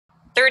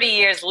30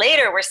 years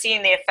later, we're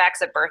seeing the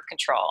effects of birth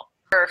control.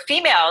 For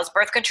females,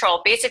 birth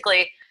control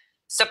basically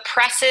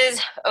suppresses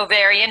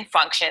ovarian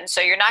function, so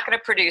you're not going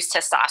to produce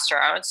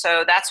testosterone.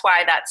 So that's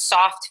why that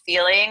soft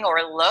feeling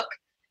or look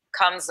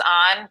comes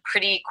on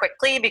pretty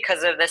quickly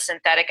because of the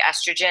synthetic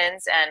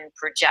estrogens and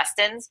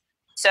progestins.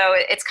 So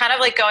it's kind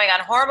of like going on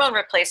hormone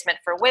replacement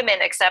for women,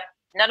 except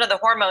none of the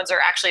hormones are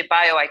actually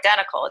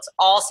bioidentical. It's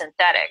all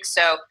synthetic.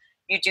 So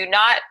you do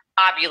not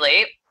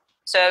ovulate,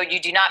 so you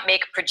do not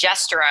make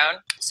progesterone.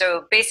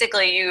 So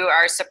basically you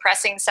are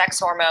suppressing sex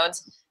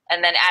hormones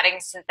and then adding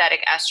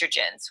synthetic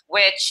estrogens,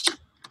 which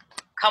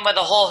come with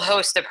a whole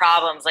host of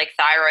problems like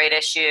thyroid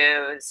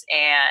issues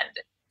and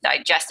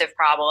digestive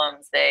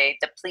problems. They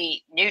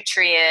deplete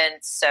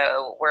nutrients,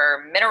 so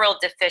we're mineral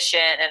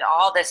deficient and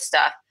all this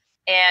stuff.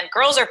 And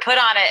girls are put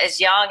on it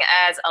as young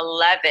as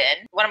 11.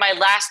 One of my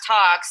last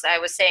talks, I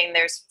was saying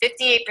there's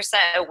 58%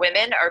 of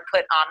women are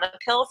put on the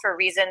pill for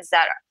reasons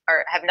that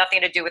have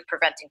nothing to do with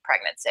preventing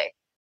pregnancy.